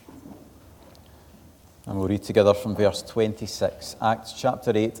And we'll read together from verse 26. Acts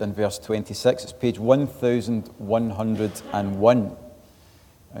chapter 8 and verse 26. It's page 1101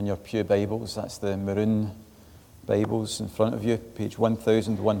 in your pew Bibles. That's the maroon Bibles in front of you. Page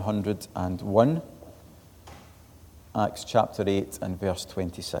 1101. Acts chapter 8 and verse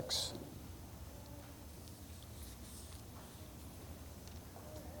 26.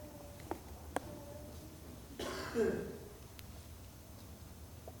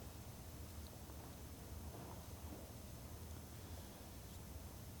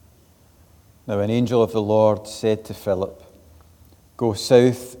 Now an angel of the Lord said to Philip, "Go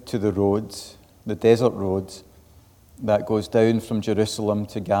south to the road, the desert road, that goes down from Jerusalem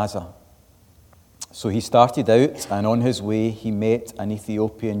to Gaza." So he started out, and on his way he met an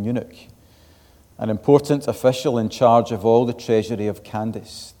Ethiopian eunuch, an important official in charge of all the treasury of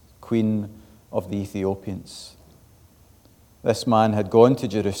Candace, queen of the Ethiopians. This man had gone to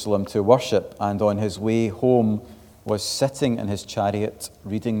Jerusalem to worship, and on his way home was sitting in his chariot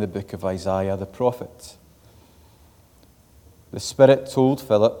reading the book of Isaiah the prophet. The Spirit told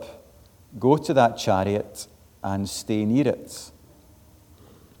Philip, "Go to that chariot and stay near it."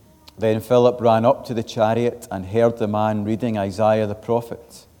 Then Philip ran up to the chariot and heard the man reading Isaiah the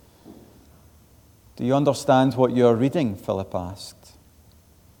prophet. "Do you understand what you are reading?" Philip asked.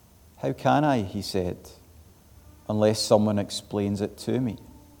 "How can I," he said, "unless someone explains it to me?"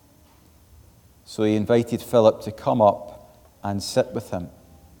 So he invited Philip to come up and sit with him.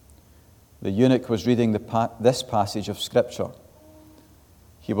 The eunuch was reading this passage of Scripture.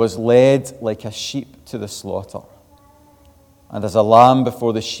 "He was led like a sheep to the slaughter, and as a lamb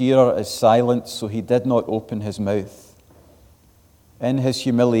before the shearer is silent, so he did not open his mouth. In his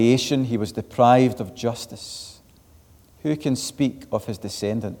humiliation he was deprived of justice. Who can speak of his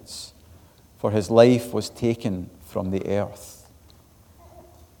descendants? For his life was taken from the earth."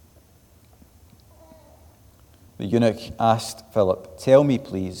 The eunuch asked Philip, "Tell me,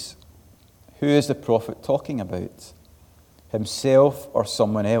 please, who is the prophet talking about? Himself or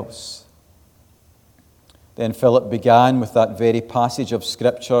someone else?" Then Philip began with that very passage of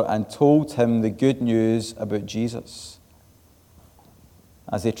Scripture and told him the good news about Jesus.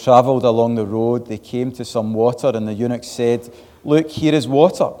 As they traveled along the road, they came to some water, and the eunuch said, "Look, here is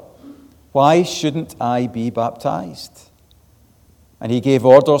water. Why shouldn't I be baptized?" And he gave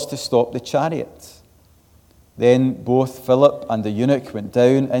orders to stop the chariot. Then both Philip and the eunuch went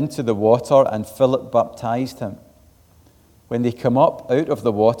down into the water, and Philip baptized him. When they came up out of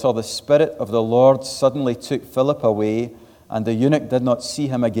the water, the Spirit of the Lord suddenly took Philip away, and the eunuch did not see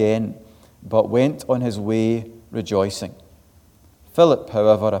him again, but went on his way rejoicing. Philip,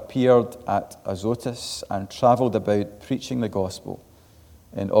 however, appeared at Azotus and traveled about preaching the gospel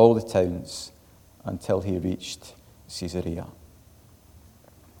in all the towns until he reached Caesarea.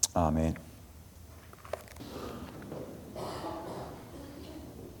 Amen.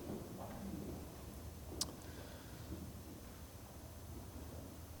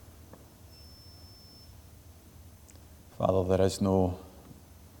 Father, there is no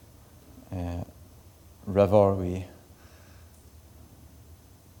river. We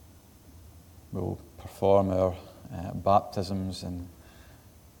will perform our baptisms in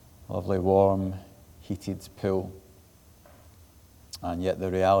a lovely, warm, heated pool. And yet the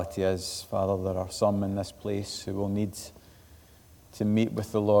reality is, Father, there are some in this place who will need to meet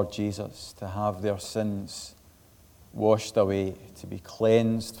with the Lord Jesus, to have their sins washed away, to be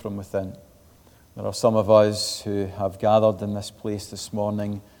cleansed from within. There are some of us who have gathered in this place this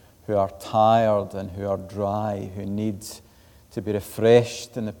morning who are tired and who are dry, who need to be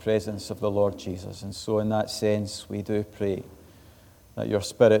refreshed in the presence of the Lord Jesus. And so in that sense, we do pray that your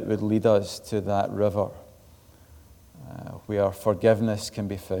Spirit would lead us to that river where forgiveness can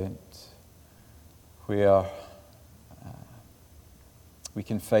be found, where we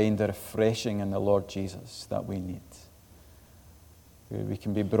can find the refreshing in the Lord Jesus that we need. Where we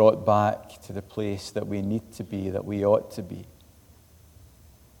can be brought back to the place that we need to be, that we ought to be.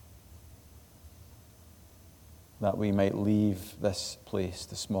 That we might leave this place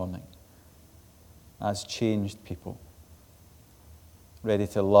this morning as changed people, ready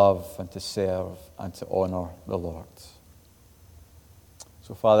to love and to serve and to honor the Lord.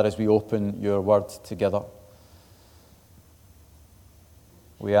 So, Father, as we open your word together,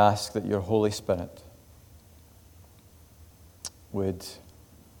 we ask that your Holy Spirit would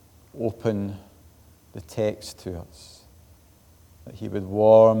open the text to us, that he would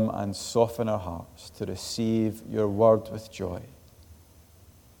warm and soften our hearts to receive your word with joy.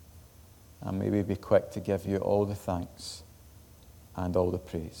 And may we be quick to give you all the thanks and all the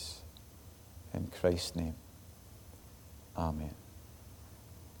praise. In Christ's name, amen.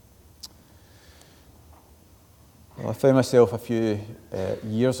 Well, I found myself a few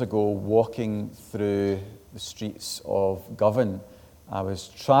years ago walking through the streets of Govan. I was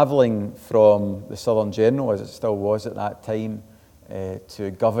travelling from the Southern General, as it still was at that time,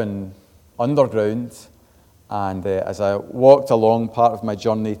 to Govan Underground. And as I walked along, part of my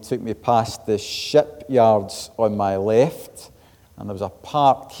journey took me past the shipyards on my left, and there was a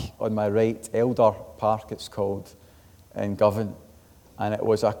park on my right, Elder Park it's called, in Govan. And it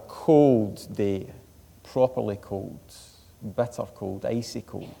was a cold day, properly cold, bitter cold, icy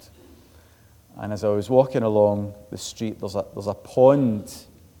cold. And as I was walking along the street, there's a pond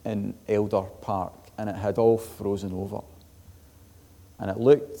in Elder Park, and it had all frozen over. And it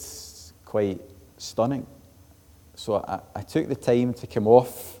looked quite stunning. So I took the time to come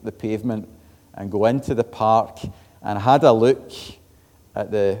off the pavement and go into the park, and I had a look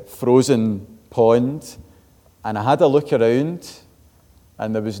at the frozen pond, and I had a look around,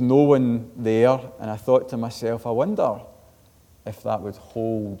 and there was no one there, and I thought to myself, I wonder if that would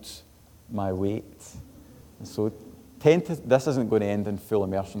hold my weight. And so this isn't going to end in full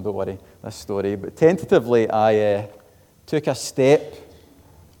immersion, don't worry, this story, but tentatively I took a step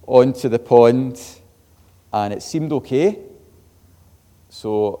onto the pond, and it seemed okay.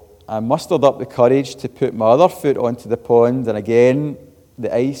 So I mustered up the courage to put my other foot onto the pond, and again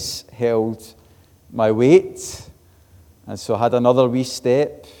the ice held my weight. And so I had another wee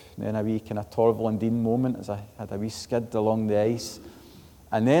step, then a wee kind of Torval and Dean moment as I had a wee skid along the ice.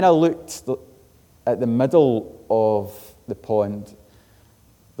 And then I looked at the middle of the pond.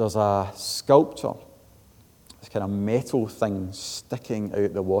 There's a sculpture, this kind of metal thing sticking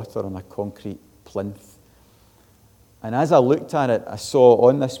out the water on a concrete plinth. And as I looked at it, I saw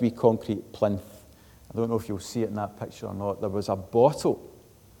on this wee concrete plinth, I don't know if you'll see it in that picture or not, there was a bottle.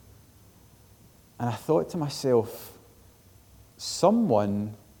 And I thought to myself,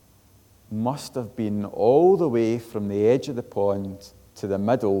 someone must have been all the way from the edge of the pond to the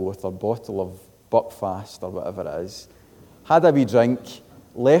middle with a bottle of Buckfast or whatever it is, had a wee drink,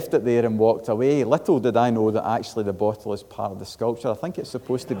 left it there and walked away. Little did I know that actually the bottle is part of the sculpture. I think it's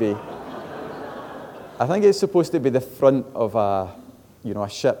supposed to be the front of a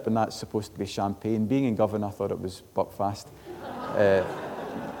ship, and that's supposed to be champagne. Being in Govan, I thought it was Buckfast.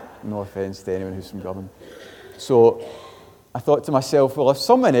 No offence to anyone who's from Govan. So I thought to myself, well, if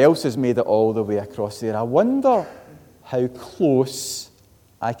someone else has made it all the way across there, I wonder how close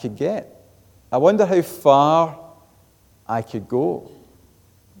I could get. I wonder how far I could go.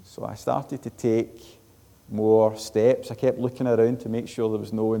 So I started to take more steps. I kept looking around to make sure there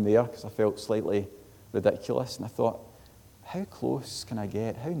was no one there because I felt slightly ridiculous. And I thought, how close can I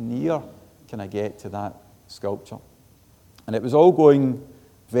get? How near can I get to that sculpture? And it was all going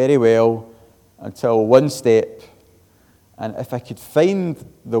very well until one step. And if I could find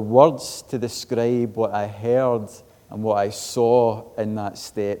the words to describe what I heard and what I saw in that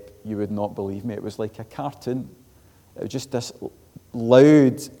step, you would not believe me. It was like a cartoon. It was just this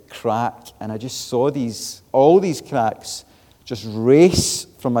loud crack, and I just saw all these cracks just race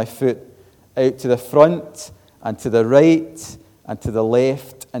from my foot out to the front and to the right and to the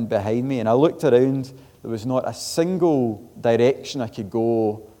left and behind me. And I looked around. There was not a single direction I could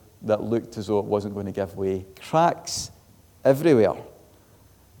go that looked as though it wasn't going to give way. Cracks everywhere.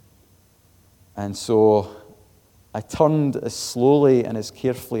 And so I turned as slowly and as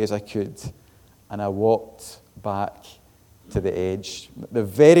carefully as I could, and I walked back to the edge. The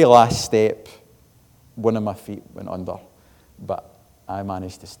very last step, one of my feet went under, but I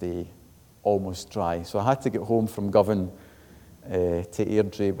managed to stay almost dry. So I had to get home from Govan to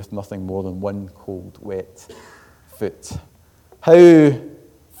Airdrie with nothing more than one cold, wet foot. How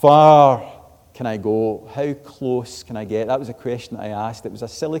far can I go? How close can I get? That was a question I asked. It was a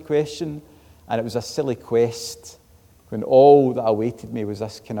silly question, and it was a silly quest when all that awaited me was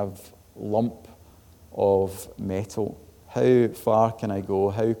this kind of lump of metal. How far can I go?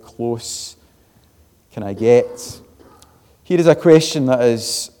 How close can I get? Here is a question that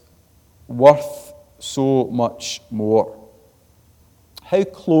is worth so much more. How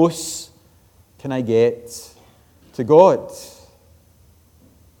close can I get to God?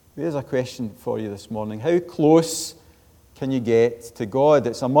 There's a question for you this morning. How close can you get to God?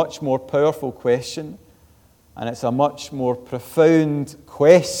 It's a much more powerful question, and it's a much more profound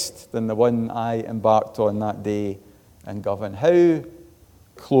quest than the one I embarked on that day in Govan. How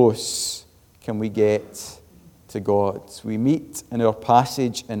close can we get to God? We meet in our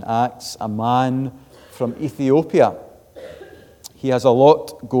passage in Acts a man from Ethiopia. He has a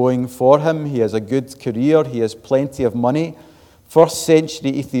lot going for him. He has a good career. He has plenty of money. First century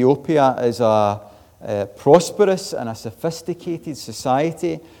Ethiopia is a prosperous and a sophisticated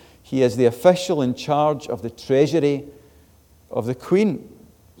society. He is the official in charge of the treasury of the queen.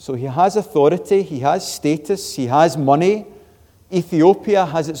 So he has authority, he has status, he has money. Ethiopia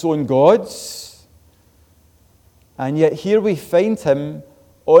has its own gods. And yet here we find him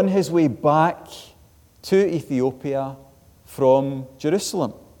on his way back to Ethiopia from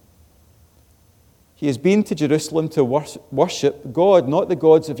Jerusalem. He has been to Jerusalem to worship God, not the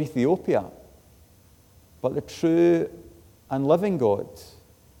gods of Ethiopia, but the true and living God,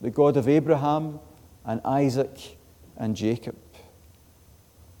 the God of Abraham and Isaac and Jacob.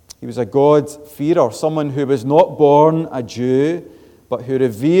 He was a God-fearer, someone who was not born a Jew, but who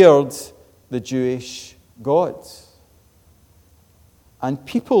revered the Jewish God. And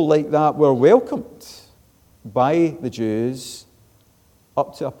people like that were welcomed by the Jews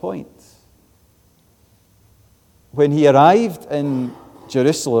up to a point. When he arrived in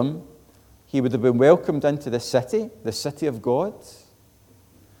Jerusalem, he would have been welcomed into the city of God.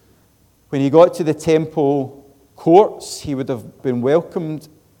 When he got to the temple courts, he would have been welcomed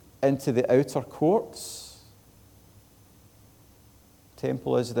into the outer courts. The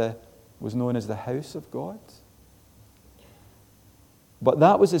temple was known as the house of God. But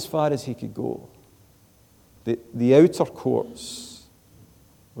that was as far as he could go. The outer courts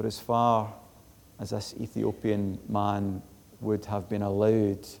were as far as this Ethiopian man would have been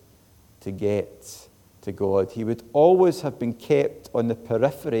allowed to get to God. He would always have been kept on the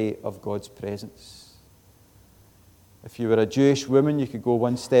periphery of God's presence. If you were a Jewish woman, you could go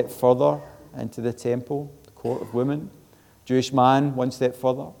one step further into the temple, the court of women. Jewish man, one step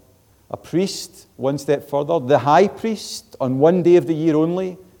further. A priest, one step further. The high priest, on one day of the year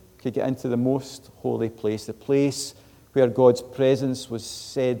only, could get into the most holy place, the place where God's presence was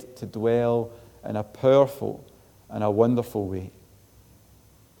said to dwell in a powerful and a wonderful way.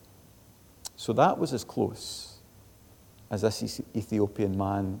 So that was as close as this Ethiopian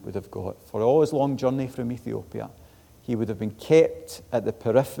man would have got. For all his long journey from Ethiopia, he would have been kept at the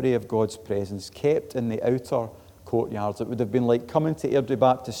periphery of God's presence, kept in the outer courtyards. It would have been like coming to Airdrie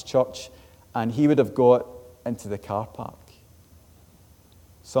Baptist Church and he would have got into the car park.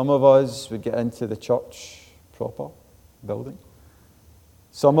 Some of us would get into the church proper building.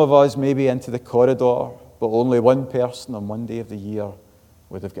 Some of us maybe into the corridor, but only one person on one day of the year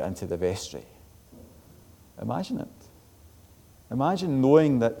would have got into the vestry. Imagine it. Imagine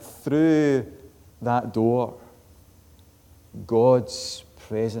knowing that through that door, God's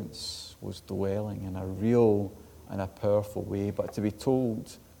presence was dwelling in a real and a powerful way, but to be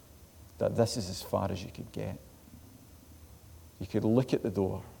told that this is as far as you could get. You could look at the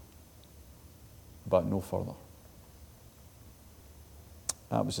door, but no further.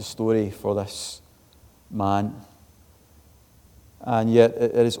 That was the story for this man. And yet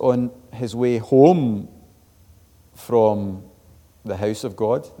it is on his way home from the house of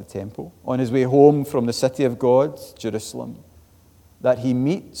God, the temple, on his way home from the city of God, Jerusalem, that he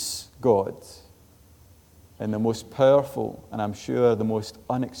meets God in the most powerful and I'm sure the most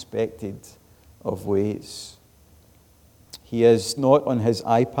unexpected of ways. He is not on his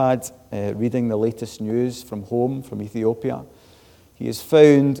iPad reading the latest news from home, from Ethiopia. He is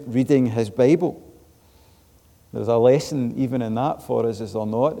found reading his Bible. There's a lesson even in that for us, is there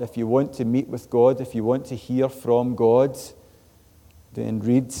not? If you want to meet with God, if you want to hear from God, then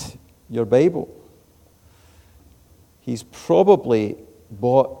read your Bible. He's probably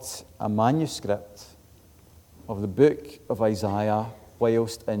bought a manuscript of the book of Isaiah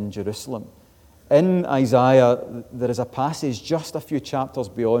whilst in Jerusalem. In Isaiah, there is a passage just a few chapters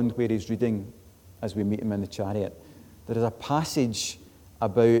beyond where he's reading as we meet him in the chariot. There is a passage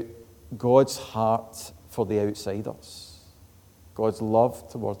about God's heart for the outsiders, God's love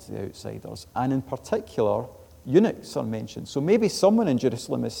towards the outsiders, and in particular, eunuchs are mentioned. So maybe someone in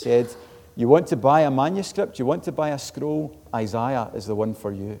Jerusalem has said, you want to buy a manuscript, you want to buy a scroll, Isaiah is the one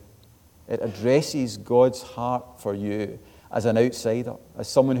for you. It addresses God's heart for you as an outsider, as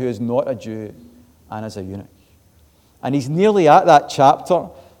someone who is not a Jew, and as a eunuch. And he's nearly at that chapter,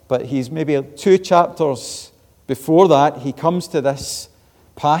 but he's maybe 2 chapters before that, he comes to this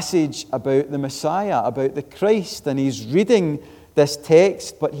passage about the Messiah, about the Christ, and he's reading this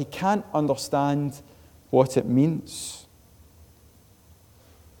text, but he can't understand what it means.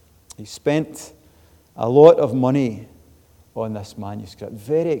 He spent a lot of money on this manuscript,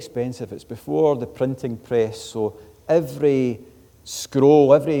 very expensive. It's before the printing press, so every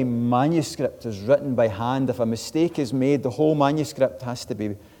scroll, every manuscript is written by hand. If a mistake is made, the whole manuscript has to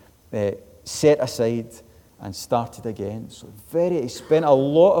be set aside and started again. So he spent a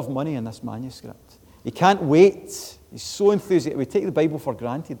lot of money on this manuscript. He can't wait. He's so enthusiastic. We take the Bible for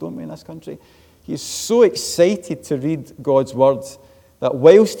granted, don't we, in this country? He is so excited to read God's word that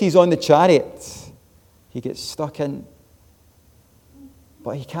whilst he's on the chariot, he gets stuck in,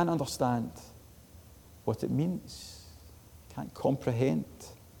 but he can't understand what it means. He can't comprehend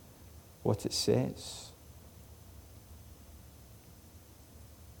what it says.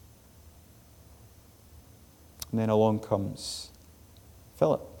 And then along comes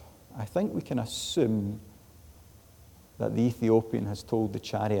Philip. I think we can assume that the Ethiopian has told the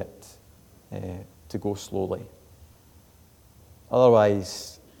chariot to go slowly.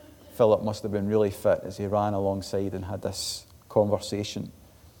 Otherwise, Philip must have been really fit as he ran alongside and had this conversation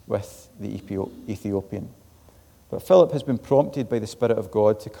with the Ethiopian. But Philip has been prompted by the Spirit of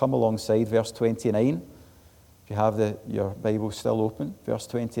God to come alongside. Verse 29, if you have your Bible still open, verse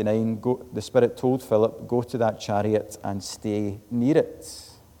 29, the Spirit told Philip, go to that chariot and stay near it.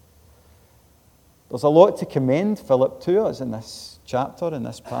 There's a lot to commend Philip to us in this chapter, in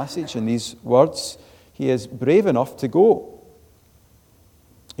this passage, in these words. He is brave enough to go.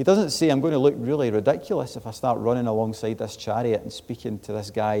 He doesn't say, I'm going to look really ridiculous if I start running alongside this chariot and speaking to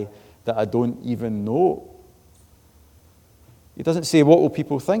this guy that I don't even know. He doesn't say, what will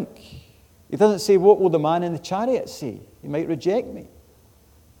people think? He doesn't say, what will the man in the chariot say? He might reject me.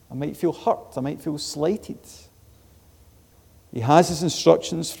 I might feel hurt. I might feel slighted. He has his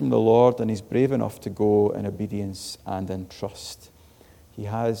instructions from the Lord, and he's brave enough to go in obedience and in trust. He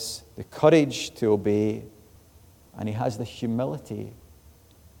has the courage to obey, and he has the humility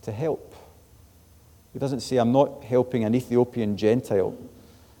to help. He doesn't say, I'm not helping an Ethiopian Gentile.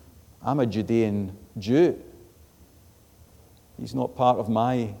 I'm a Judean Jew. He's not part of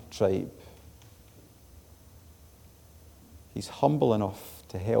my tribe. He's humble enough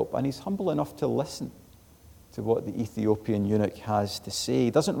to help, and he's humble enough to listen to what the Ethiopian eunuch has to say.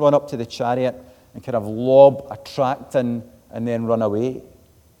 He doesn't run up to the chariot and kind of lob a tract in and then run away.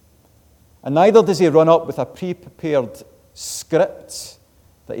 And neither does he run up with a pre-prepared script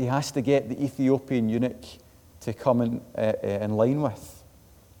that he has to get the Ethiopian eunuch to come in line with.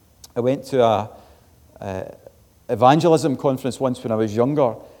 I went to a evangelism conference once when I was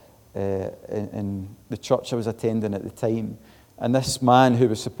younger in the church I was attending at the time. And this man who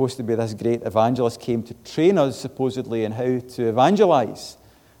was supposed to be this great evangelist came to train us supposedly in how to evangelize.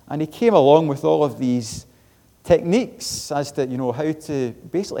 And he came along with all of these techniques as to, how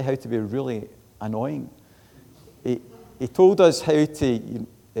to be really annoying. He told us how to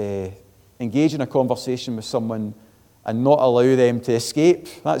engage in a conversation with someone and not allow them to escape.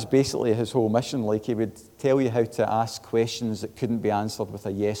 That's basically his whole mission. Like, he would tell you how to ask questions that couldn't be answered with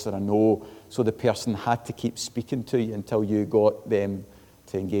a yes or a no, so the person had to keep speaking to you until you got them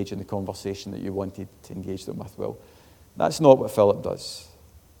to engage in the conversation that you wanted to engage them with. Well, that's not what Philip does.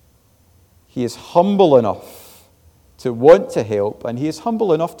 He is humble enough to want to help, and he is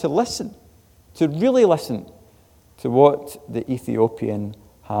humble enough to listen, to really listen to what the Ethiopian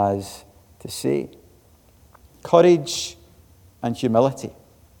has to say. Courage and humility.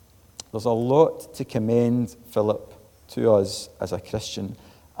 There's a lot to commend Philip to us as a Christian.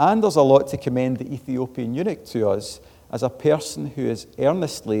 And there's a lot to commend the Ethiopian eunuch to us as a person who is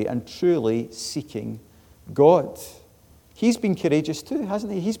earnestly and truly seeking God. He's been courageous too,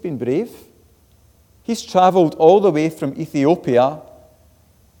 hasn't he? He's been brave. He's travelled all the way from Ethiopia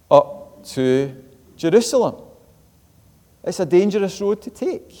up to Jerusalem. It's a dangerous road to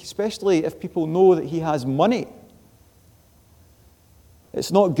take, especially if people know that he has money.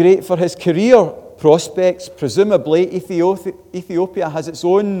 It's not great for his career prospects. Presumably, Ethiopia has its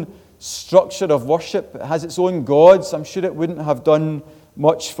own structure of worship. It has its own gods. I'm sure it wouldn't have done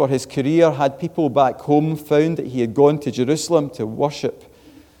much for his career had people back home found that he had gone to Jerusalem to worship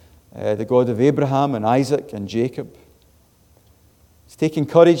the God of Abraham and Isaac and Jacob. It's taking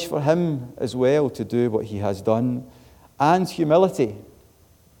courage for him as well to do what he has done. And humility.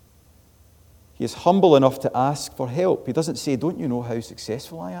 He is humble enough to ask for help. He doesn't say, don't you know how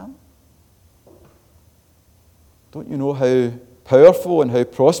successful I am? Don't you know how powerful and how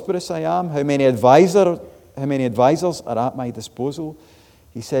prosperous I am? How many advisors are at my disposal?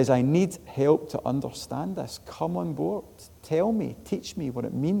 He says, I need help to understand this. Come on board. Tell me, teach me what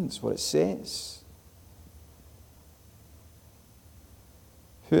it means, what it says.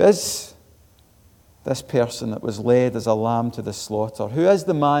 Who is this person that was led as a lamb to the slaughter? Who is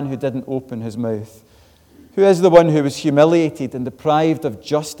the man who didn't open his mouth? Who is the one who was humiliated and deprived of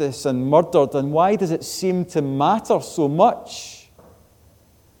justice and murdered? And why does it seem to matter so much?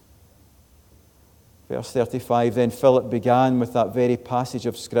 Verse 35, then Philip began with that very passage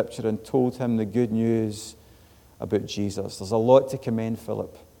of Scripture and told him the good news about Jesus. There's a lot to commend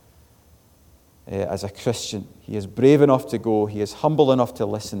Philip. as a Christian. He is brave enough to go. He is humble enough to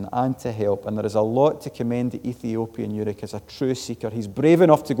listen and to help. And there is a lot to commend the Ethiopian eunuch as a true seeker. He's brave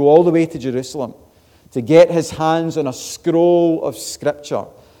enough to go all the way to Jerusalem, to get his hands on a scroll of Scripture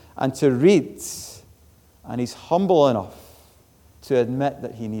and to read. And he's humble enough to admit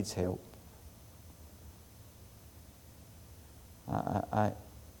that he needs help. I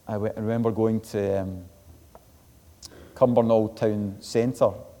remember going to Cumbernauld Town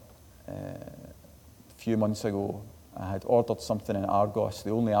Centre a few months ago. I had ordered something in Argos. The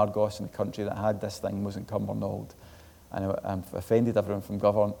only Argos in the country that had this thing was in Cumbernauld. And I've offended everyone from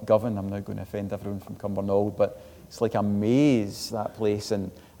Govan. I'm now going to offend everyone from Cumbernauld. But it's like a maze, that place.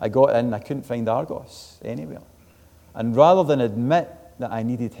 And I got in, I couldn't find Argos anywhere. And rather than admit that I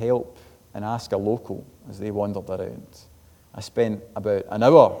needed help and ask a local as they wandered around, I spent about an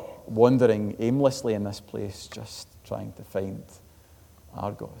hour wandering aimlessly in this place just trying to find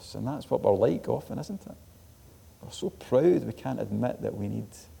Argos. And that's what we're like often, isn't it? We're so proud we can't admit that we need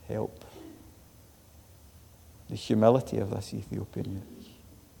help. The humility of this Ethiopian eunuch.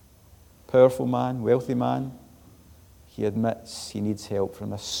 Powerful man, wealthy man, he admits he needs help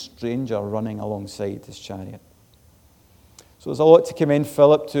from a stranger running alongside his chariot. So there's a lot to commend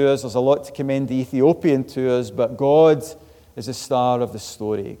Philip to us, there's a lot to commend the Ethiopian to us, but God is the star of the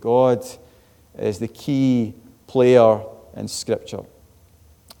story. God is the key player in Scripture,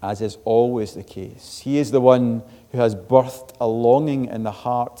 as is always the case. He is the one who has birthed a longing in the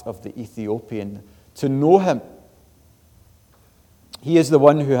heart of the Ethiopian to know him. He is the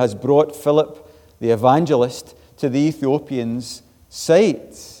one who has brought Philip, the evangelist, to the Ethiopian's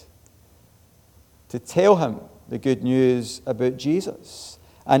side to tell him the good news about Jesus.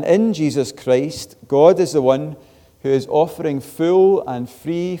 And in Jesus Christ, God is the one who is offering full and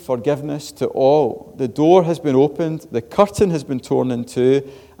free forgiveness to all. The door has been opened, the curtain has been torn in two,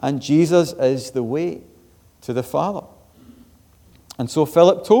 and Jesus is the way to the Father. And so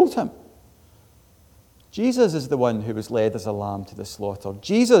Philip told him, Jesus is the one who was led as a lamb to the slaughter.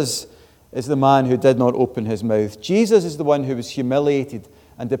 Jesus is the man who did not open his mouth. Jesus is the one who was humiliated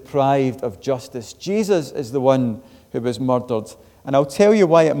and deprived of justice. Jesus is the one who was murdered. And I'll tell you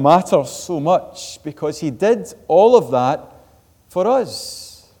why it matters so much, because he did all of that for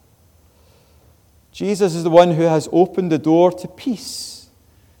us. Jesus is the one who has opened the door to peace.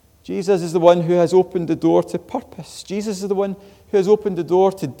 Jesus is the one who has opened the door to purpose. Jesus is the one who has opened the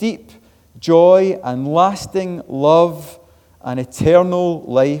door to deep joy and lasting love and eternal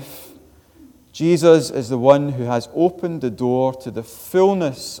life. Jesus is the one who has opened the door to the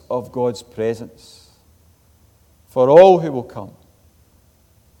fullness of God's presence for all who will come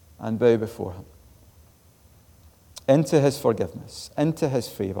and bow before him, into his forgiveness, into his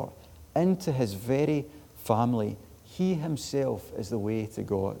favor, into his very family. He himself is the way to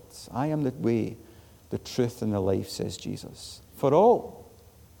God. I am the way, the truth, and the life, says Jesus. For all.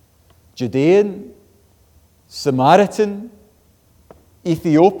 Judean, Samaritan,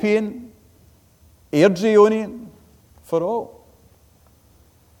 Ethiopian, Airdrieonian, for all.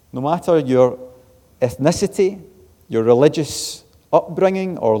 No matter your ethnicity, your religious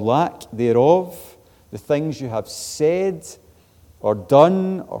upbringing or lack thereof, the things you have said or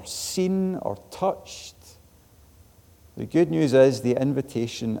done or seen or touched, the good news is the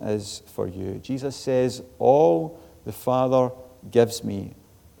invitation is for you. Jesus says, all the Father gives me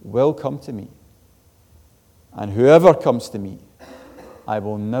will come to me, and whoever comes to me, I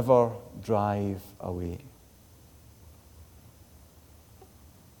will never drive away.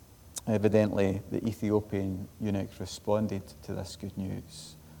 Evidently, the Ethiopian eunuch responded to this good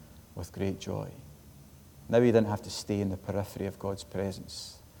news with great joy. Now he didn't have to stay in the periphery of God's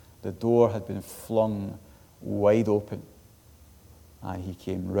presence. The door had been flung wide open, and he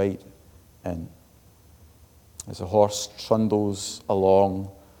came right in. As the horse trundles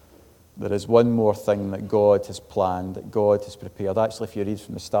along, there is one more thing that God has planned, that God has prepared. Actually, if you read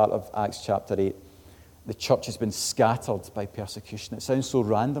from the start of Acts chapter 8, the church has been scattered by persecution. It sounds so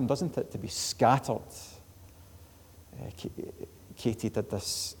random, doesn't it, to be scattered? Katie did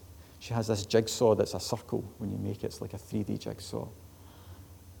this. She has this jigsaw that's a circle when you make it. It's like a 3D jigsaw.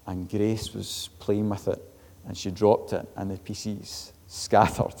 And Grace was playing with it, and she dropped it, and the pieces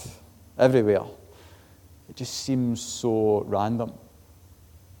scattered everywhere. It just seems so random.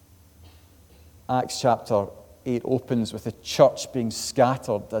 Acts chapter 8 opens with the church being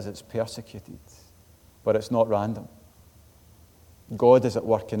scattered as it's persecuted. But it's not random. God is at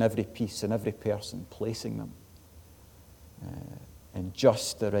work in every piece, in every person, placing them in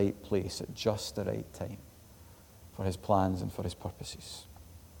just the right place at just the right time for his plans and for his purposes.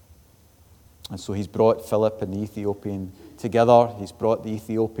 And so he's brought Philip and the Ethiopian together. He's brought the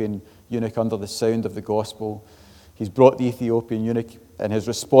Ethiopian eunuch under the sound of the gospel. He's brought the Ethiopian eunuch in his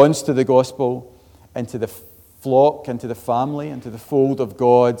response to the gospel into the flock, into the family, into the fold of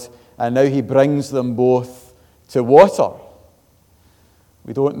God. And now he brings them both to water.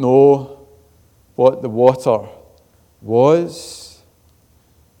 We don't know what the water was.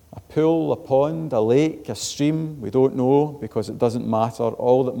 A pool, a pond, a lake, a stream. We don't know because it doesn't matter.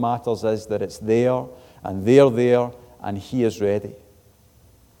 All that matters is that it's there and they're there and he is ready.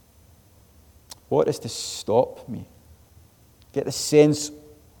 What is to stop me? Get the sense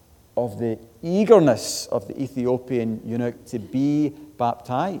of the eagerness of the Ethiopian eunuch to be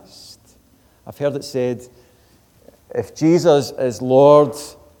baptized. I've heard it said, if Jesus is Lord,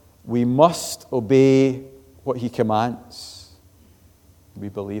 we must obey what he commands. We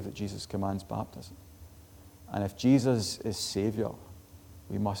believe that Jesus commands baptism. And if Jesus is Savior,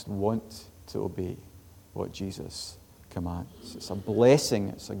 we must want to obey what Jesus commands. It's a blessing,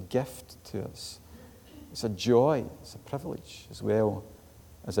 it's a gift to us. It's a joy, it's a privilege as well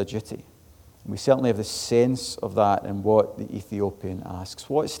as a duty. And we certainly have the sense of that in what the Ethiopian asks.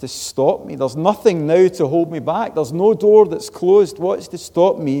 What's to stop me? There's nothing now to hold me back. There's no door that's closed. What's to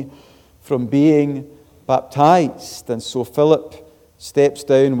stop me from being baptized? And so Philip steps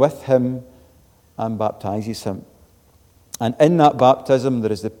down with him and baptizes him. And in that baptism,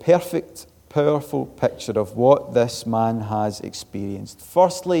 there is the perfect, powerful picture of what this man has experienced.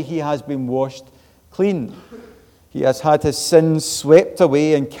 Firstly, he has been washed clean. He has had his sins swept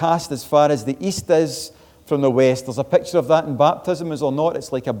away and cast as far as the east is from the west. There's a picture of that in baptism, is there not?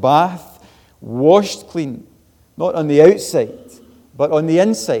 It's like a bath, washed clean, not on the outside, but on the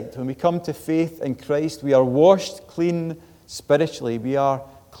inside. When we come to faith in Christ, we are washed clean spiritually. We are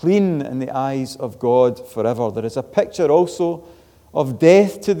clean in the eyes of God forever. There is a picture also of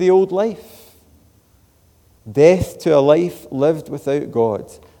death to the old life, death to a life lived without God.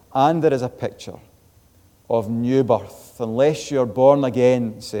 And there is a picture of new birth. Unless you're born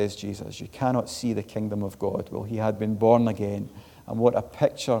again, says Jesus, you cannot see the kingdom of God. Well, he had been born again. And what a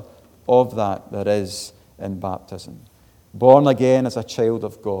picture of that there is in baptism. Born again as a child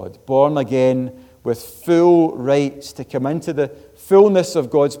of God. Born again with full rights to come into the fullness of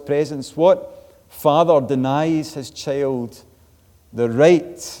God's presence. What father denies his child the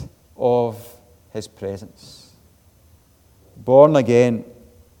right of his presence? Born again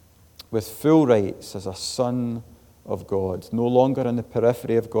with full rights as a son of God. No longer in the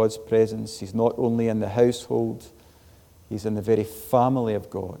periphery of God's presence. He's not only in the household, he's in the very family of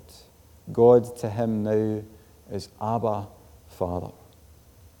God. God to him now is Abba, Father.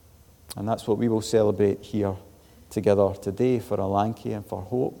 And that's what we will celebrate here together today for Alanki and for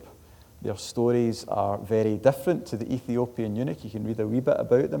Hope. Their stories are very different to the Ethiopian eunuch. You can read a wee bit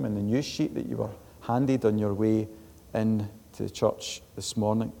about them in the news sheet that you were handed on your way into the church this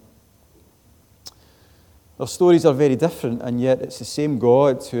morning. Their stories are very different, and yet it's the same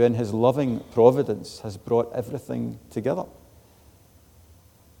God who in his loving providence has brought everything together.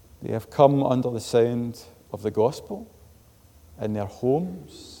 They have come under the sound of the gospel in their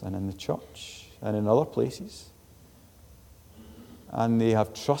homes and in the church and in other places. And they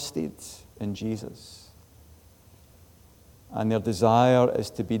have trusted in Jesus. And their desire is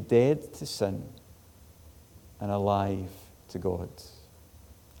to be dead to sin and alive to God.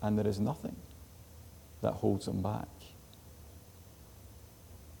 And there is nothing that holds them back.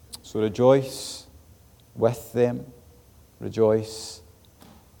 So rejoice with them, rejoice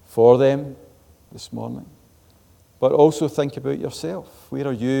for them this morning. But also think about yourself. Where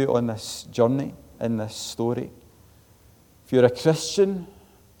are you on this journey, in this story? If you're a Christian,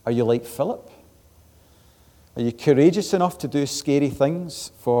 are you like Philip? Are you courageous enough to do scary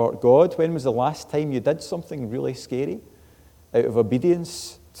things for God? When was the last time you did something really scary out of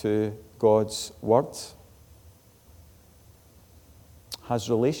obedience to God's word? Has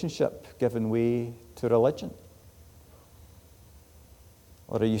relationship given way to religion?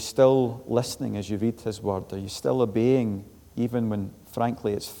 Or are you still listening as you read his word? Are you still obeying even when,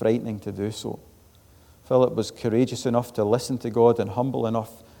 frankly, it's frightening to do so? Philip was courageous enough to listen to God and humble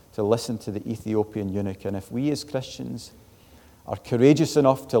enough to listen to the Ethiopian eunuch. And if we as Christians are courageous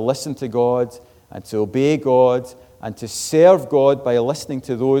enough to listen to God and to obey God and to serve God by listening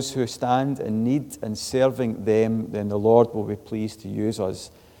to those who stand in need and serving them, then the Lord will be pleased to use us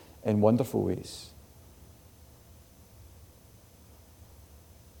in wonderful ways.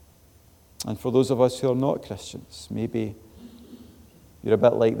 And for those of us who are not Christians, maybe you're a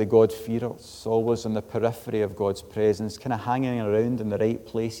bit like the God-fearers, always on the periphery of God's presence, kind of hanging around in the right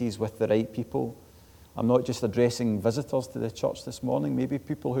places with the right people, I'm not just addressing visitors to the church this morning, maybe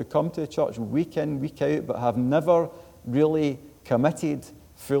people who come to the church week in, week out, but have never really committed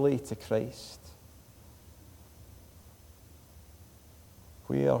fully to Christ.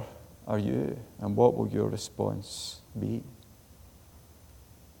 Where are you, and what will your response be?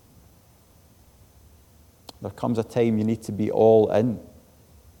 There comes a time you need to be all in.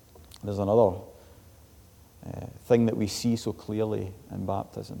 There's another thing that we see so clearly in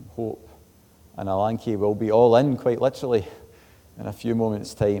baptism. Hope and Alanke will be all in, quite literally, in a few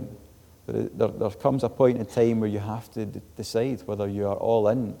moments' time. But there comes a point in time where you have to decide whether you are all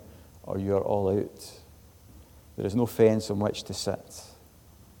in or you are all out. There is no fence on which to sit.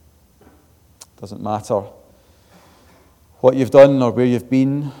 It doesn't matter what you've done or where you've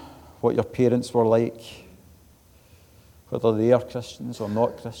been, what your parents were like, whether they are Christians or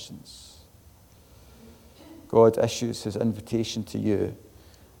not Christians. God issues his invitation to you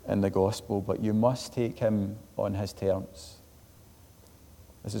in the gospel, but you must take him on his terms.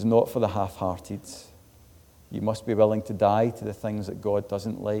 This is not for the half-hearted. You must be willing to die to the things that God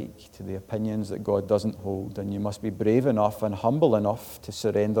doesn't like, to the opinions that God doesn't hold, and you must be brave enough and humble enough to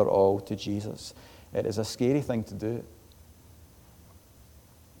surrender all to Jesus. It is a scary thing to do.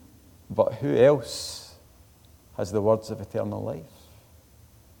 But who else has the words of eternal life?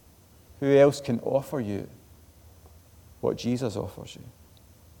 Who else can offer you what Jesus offers you?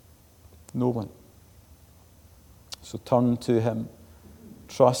 No one. So turn to him,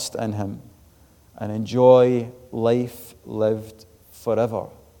 trust in him, and enjoy life lived forever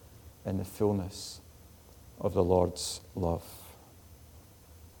in the fullness of the Lord's love.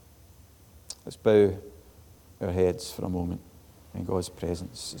 Let's bow our heads for a moment in God's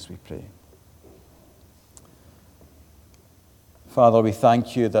presence as we pray. Father, we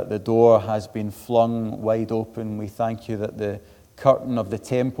thank you that the door has been flung wide open. We thank you that the curtain of the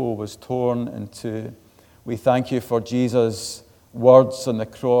temple was torn in two. We thank you for Jesus' words on the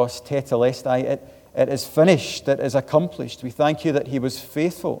cross, Tetelestai, it is finished, it is accomplished. We thank you that he was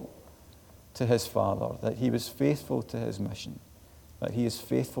faithful to his Father, that he was faithful to his mission, that he is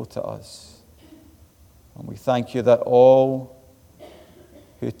faithful to us. And we thank you that all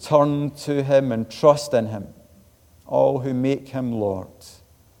who turn to him and trust in him, all who make him Lord,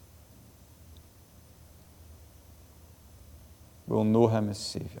 will know him as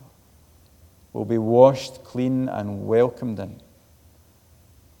Savior, will be washed clean and welcomed in.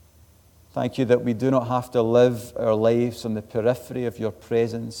 Thank you that we do not have to live our lives on the periphery of your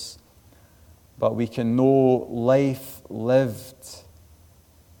presence, but we can know life lived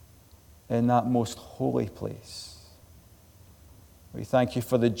in that most holy place. We thank you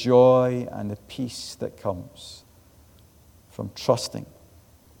for the joy and the peace that comes from trusting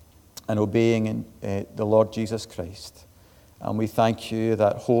and obeying in the Lord Jesus Christ. And we thank you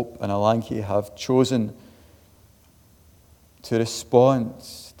that Hope and Alanke have chosen to respond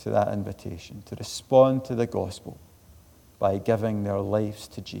to that invitation, to respond to the gospel by giving their lives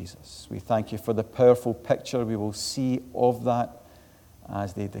to Jesus. We thank you for the powerful picture we will see of that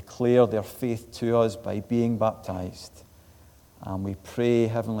as they declare their faith to us by being baptized. And we pray,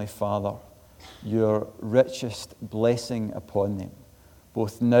 Heavenly Father, your richest blessing upon them,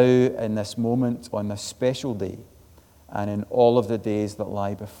 both now in this moment, on this special day, and in all of the days that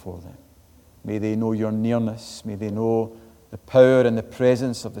lie before them. May they know your nearness. May they know the power and the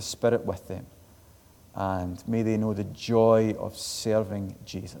presence of the Spirit with them. And may they know the joy of serving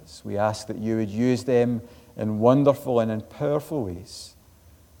Jesus. We ask that you would use them in wonderful and in powerful ways,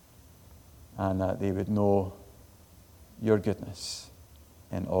 and that they would know your goodness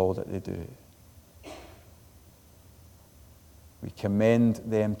in all that they do. We commend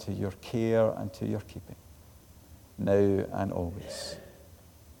them to your care and to your keeping, now and always.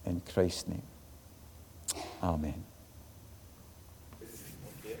 In Christ's name. Amen.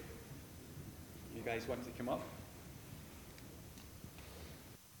 Okay. You guys want to come up?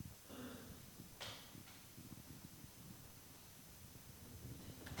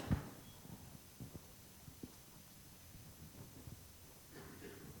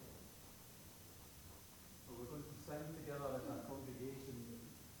 We're going to sing together as a congregation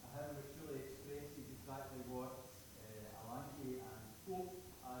a hymn which really expresses exactly what Alanke and Hope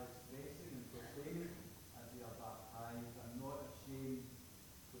are expressing and proclaiming as they are baptized. I'm not ashamed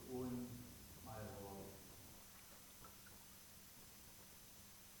to own my Lord.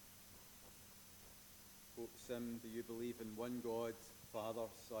 Hope Sim, do you believe in one God, Father,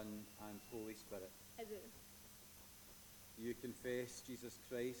 Son, and Holy Spirit? I do. Do you confess Jesus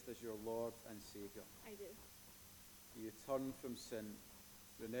Christ as your Lord and Saviour? I do. Do you turn from sin,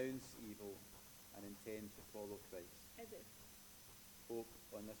 renounce evil, and intend to follow Christ? I do. hope,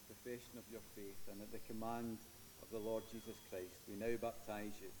 on this profession of your faith, and at the command of the Lord Jesus Christ, we now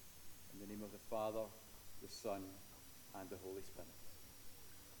baptize you in the name of the Father, the Son, and the Holy Spirit.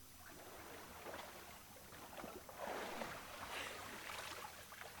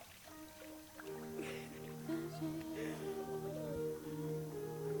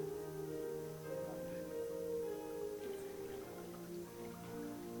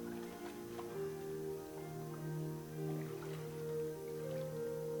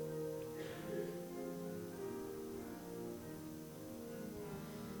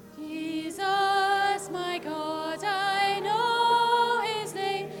 Jesus, my God, I know his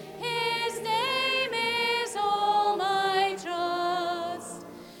name. His name is all my trust.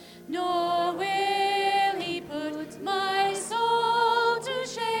 Nor will he put my soul to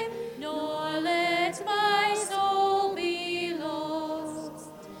shame, nor let my soul be lost.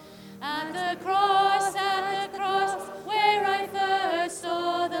 At the cross, where I first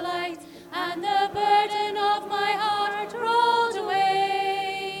saw the light, and the burden of my heart rolled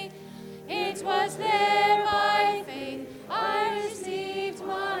away. It was there by faith I received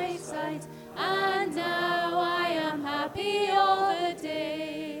my sight, and now I am happy all the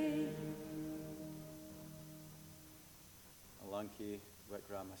day. Alanki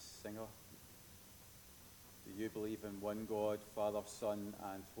Wickramus singer. Do you believe in one God, Father, Son,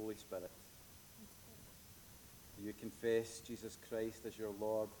 and Holy Spirit? Do you confess Jesus Christ as your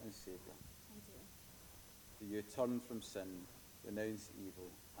Lord and Saviour? Do you turn from sin, renounce evil,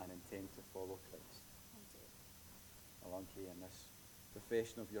 and intend to follow Christ? Alanki, in this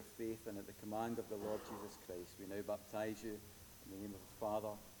profession of your faith and at the command of the Lord Jesus Christ, we now baptize you in the name of the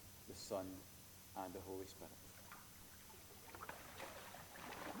Father, the Son, and the Holy Spirit.